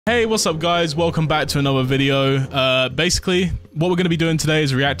Hey, what's up guys? Welcome back to another video. Basically, what we're going to be doing today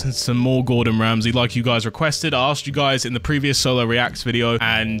is reacting to some more Gordon Ramsay like you guys requested. I asked you guys in the previous solo reacts video,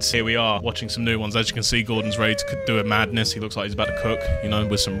 and here we are watching some new ones. As you can see, Gordon's ready to do a madness. He looks like he's about to cook, you know,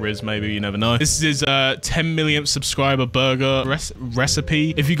 with some Riz maybe, you never know. This is his 10 millionth subscriber burger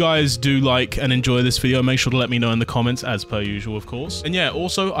recipe. If you guys do like and enjoy this video, make sure to let me know in the comments, as per usual, of course. And yeah,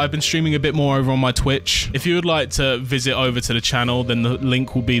 also, I've been streaming a bit more over on my Twitch. If you would like to visit over to the channel, then the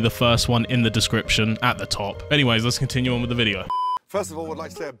link will be the first one in the description at the top. Anyways, let's continue on with the video. First of all, I'd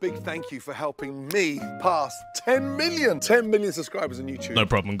like to say a big thank you for helping me pass 10 million subscribers on YouTube. No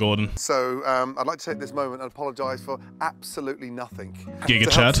problem, Gordon. So I'd like to take this moment and apologise for absolutely nothing. Giga to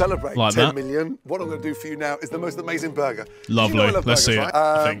Chad, help celebrate like 10 that. million, what I'm going to do for you now is the most amazing burger. Lovely. You know I love Let's burgers, see it.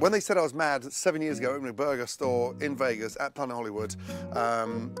 right? When they said I was mad 7 years ago opening a burger store in Vegas at Planet Hollywood,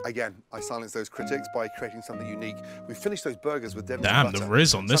 again, I silenced those critics by creating something unique. We finished those burgers with Devil's Damn, butter. the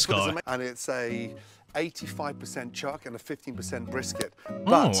Riz on this guy. And it's a 85% chuck and a 15% brisket.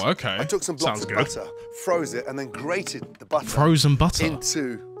 But oh, okay. I took some blocks of butter, froze it, and then grated the butter. Frozen butter?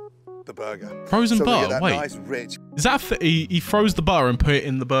 Into the burger. Frozen so butter? that wait. Nice, rich. Is that he froze the butter and put it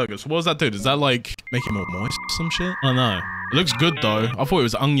in the burger? So what does that do? Does that like make it more moist or some shit? I don't know. It looks good though. I thought it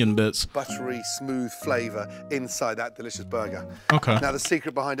was onion bits. Buttery, smooth flavour inside that delicious burger. Okay. Now the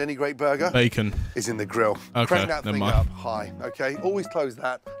secret behind any great burger Bacon is in the grill. Okay, Crank that never thing mind. up high, okay? Always close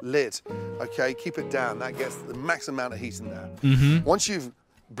that lid, okay? Keep it down. That gets the max amount of heat in there. Once you've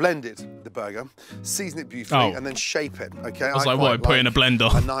blended the burger, season it beautifully, and then shape it, okay? I was like, what, put it in a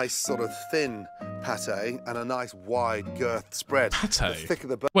blender? A nice sort of thin pate and a nice wide girth spread. Pate? The thicker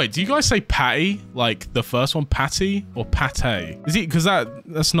the burger. Wait, do you guys say patty? Like the first one, patty or pate? Is it, because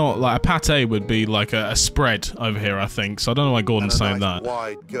that's not, like a pate would be like a spread over here, I think. So I don't know why Gordon's saying that.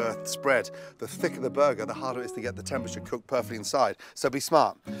 Wide girth spread. The thicker the burger, the harder it is to get the temperature cooked perfectly inside. So be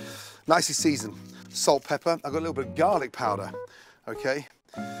smart. Nicely seasoned. Salt, pepper. I've got a little bit of garlic powder, okay?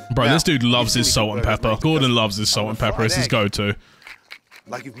 Bro, now, this dude loves his salt and pepper. Gordon loves his salt and pepper. It's his go-to.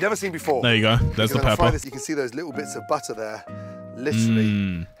 Like you've never seen before. There you go. There's the pepper. You can see those little bits of butter there,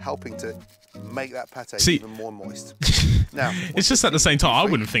 literally helping to make that pate even more moist. Now, it's just at the same time, I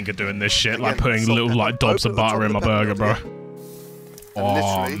wouldn't think of doing this shit, like putting little like dobs of butter in my burger, bro.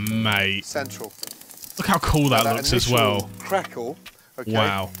 Oh, mate. Central. Look how cool that looks as well. Crackle. Okay,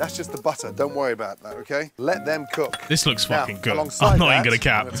 wow. That's just the butter. Don't worry about that, okay? Let them cook. This looks fucking good. I'm not even gonna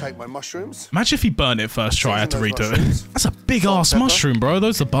cap. I'm gonna take my mushrooms. Imagine if he burned it first try. I had to redo it. That's a big ass mushroom, bro.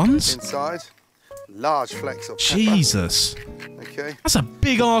 Those are buns? Inside, large flecks of pepper. Jesus. Okay. That's a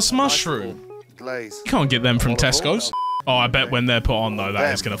big ass mushroom. Glaze. You can't get them from Tesco's. Oh, I bet when they're put on though,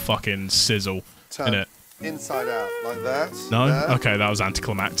 that is gonna fucking sizzle. Innit? Inside out, like that. No? There. Okay, that was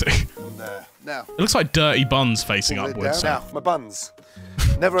anticlimactic. And there. Now. It looks like dirty buns facing upwards. Now, my buns.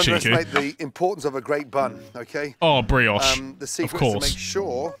 Never underestimate the importance of a great bun, okay? Oh, brioche. The secret is to make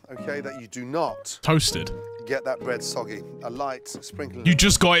sure, okay, that you do not toasted. Get that bread soggy. A light sprinkle. You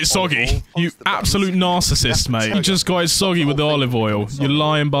just got it soggy. You absolute narcissist, mate. You just got it soggy with the olive oil. You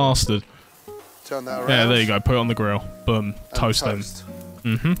lying bastard. Turn that around. Yeah, there you go. Put it on the grill. Boom. Toast them.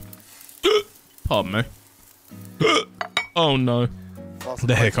 Pardon me. Oh no.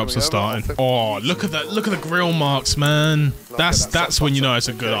 The hiccups are starting. Oh, look at that! Look at the grill marks, man. That's when you know it's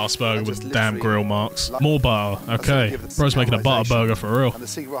a good ass burger with damn grill marks. More butter. Okay, bro's making a butter burger for real. And the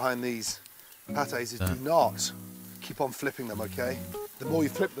secret behind these pates is do not keep on flipping them. Okay, the more you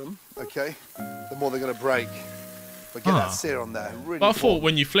flip them, okay, the more they're gonna break. But get that sear on there. Really. But I thought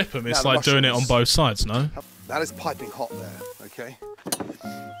when you flip them, it's like doing it on both sides, no? That is piping hot there. Okay.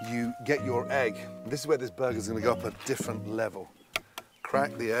 You get your egg. This is where this burger is gonna go up a different level.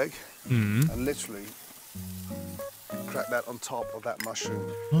 Crack the egg and literally crack that on top of that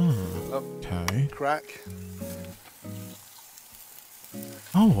mushroom. Okay. Crack.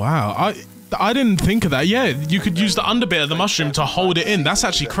 Oh wow, I didn't think of that. Yeah, you could use the underbit of the mushroom to hold it in. That's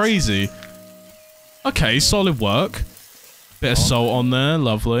actually crazy. Okay, solid work. Bit of salt on there,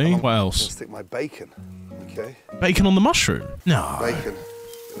 lovely. What else? Stick my bacon. Okay. Bacon on the mushroom? No. Bacon.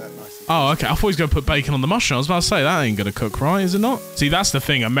 Oh, okay. I thought he was going to put bacon on the mushroom. I was about to say, that ain't going to cook right, is it not? See, that's the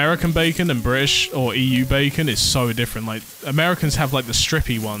thing. American bacon and British or EU bacon is so different. Like, Americans have, like, the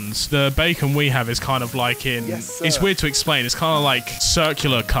strippy ones. The bacon we have is kind of like in... it's weird to explain. It's kind of like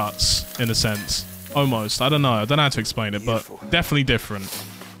circular cuts, in a sense. Almost. I don't know. I don't know how to explain it, but definitely different.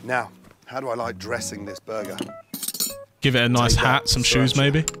 Now, how do I like dressing this burger? Give it a nice hat, some shoes,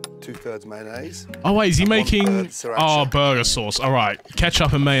 maybe? 2/3 mayonnaise. Oh wait, is he making burger sauce? All right,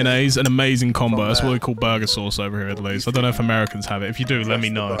 ketchup and mayonnaise, an amazing combo. That's what we call burger sauce over here at least. I don't know if Americans have it. If you do, let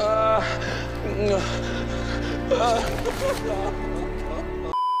me know.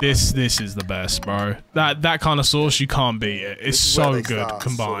 This is the best, bro. That kind of sauce, you can't beat it. It's so good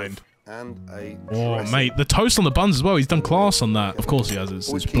combined. And a oh, mate, the toast on the buns as well. He's done class on that. Of course he has.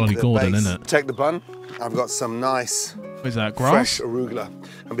 It's bloody Gordon, isn't it? Take the bun. I've got some nice what is that, grass? Fresh arugula.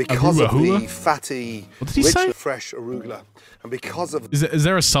 And because of the fatty, what did he say? Fresh arugula. And because of... Is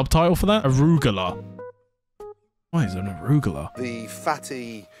there a subtitle for that? Arugula. Why is there an arugula? The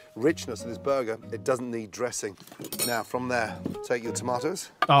fatty richness of this burger, it doesn't need dressing. Now, from there, take your tomatoes.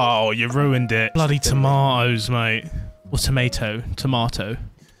 Oh, you ruined it. Bloody tomatoes, mate. Or tomato.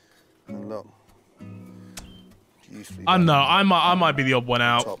 And look. I don't know. I might be the odd one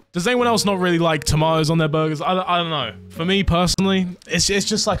out. Does anyone else not really like tomatoes on their burgers? I don't know. For me personally, it's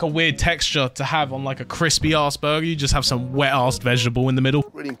just like a weird texture to have on like a crispy ass burger. You just have some wet ass vegetable in the middle.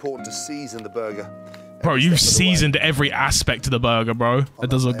 Really important to season the burger. Bro, you've seasoned every aspect of the burger, bro. It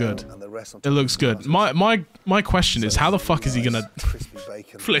does look good. It looks good. My question is, how the fuck is he gonna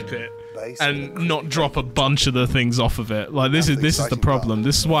flip it and not drop a bunch of the things off of it? Like this is the problem.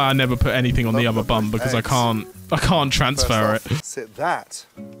 This is why I never put anything on the other bun, because I can't transfer it. Sit that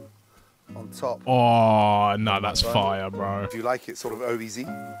on top. Oh no, that's fire, bro. If you like it sort of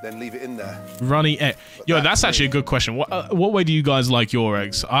OVZ, then leave it in there. Runny egg. Yo, that's actually a good question. What way do you guys like your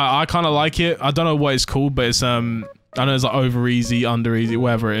eggs? I kind of like it. I don't know what it's called, but it's I know it's like over easy, under easy,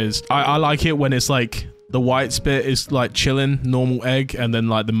 whatever it is. I like it when it's like the white bit is like chilling, normal egg, and then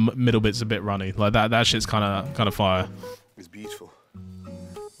like the middle bit's a bit runny. Like that shit's kind of fire. It's beautiful.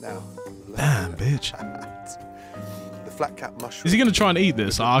 Now, damn, bitch. Flat cap mushroom. Is he gonna try and eat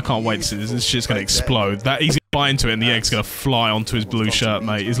this? I can't wait to see this. This shit's gonna explode. That he's gonna bite into it and the egg's gonna fly onto his blue shirt,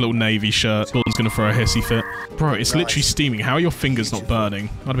 mate. His little navy shirt. Gordon's gonna throw a hissy fit. Bro, it's literally steaming. How are your fingers not burning?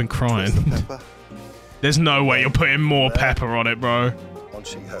 I'd have been crying. There's no way you're putting more pepper on it, bro.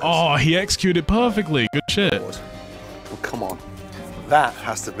 Oh, he executed perfectly. Good shit. Well, come on. That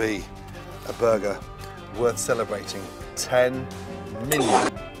has to be a burger worth celebrating. 10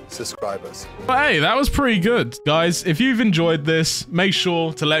 million subscribers. But hey, that was pretty good. Guys, if you've enjoyed this, make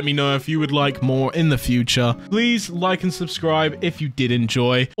sure to let me know if you would like more in the future. Please like and subscribe if you did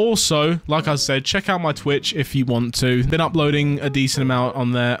enjoy. Also, like I said, check out my Twitch if you want to. Been uploading a decent amount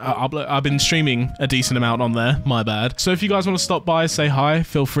on there. I've been streaming a decent amount on there. My bad. So if you guys want to stop by, say hi,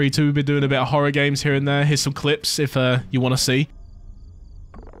 feel free to. We've been doing a bit of horror games here and there. Here's some clips if you want to see.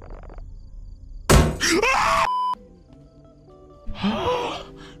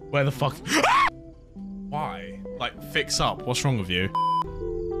 Where the fuck? Why? Like, fix up. What's wrong with you?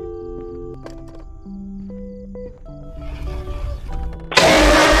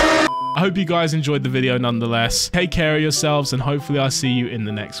 I hope you guys enjoyed the video nonetheless. Take care of yourselves and hopefully I'll see you in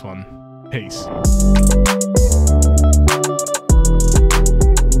the next one. Peace.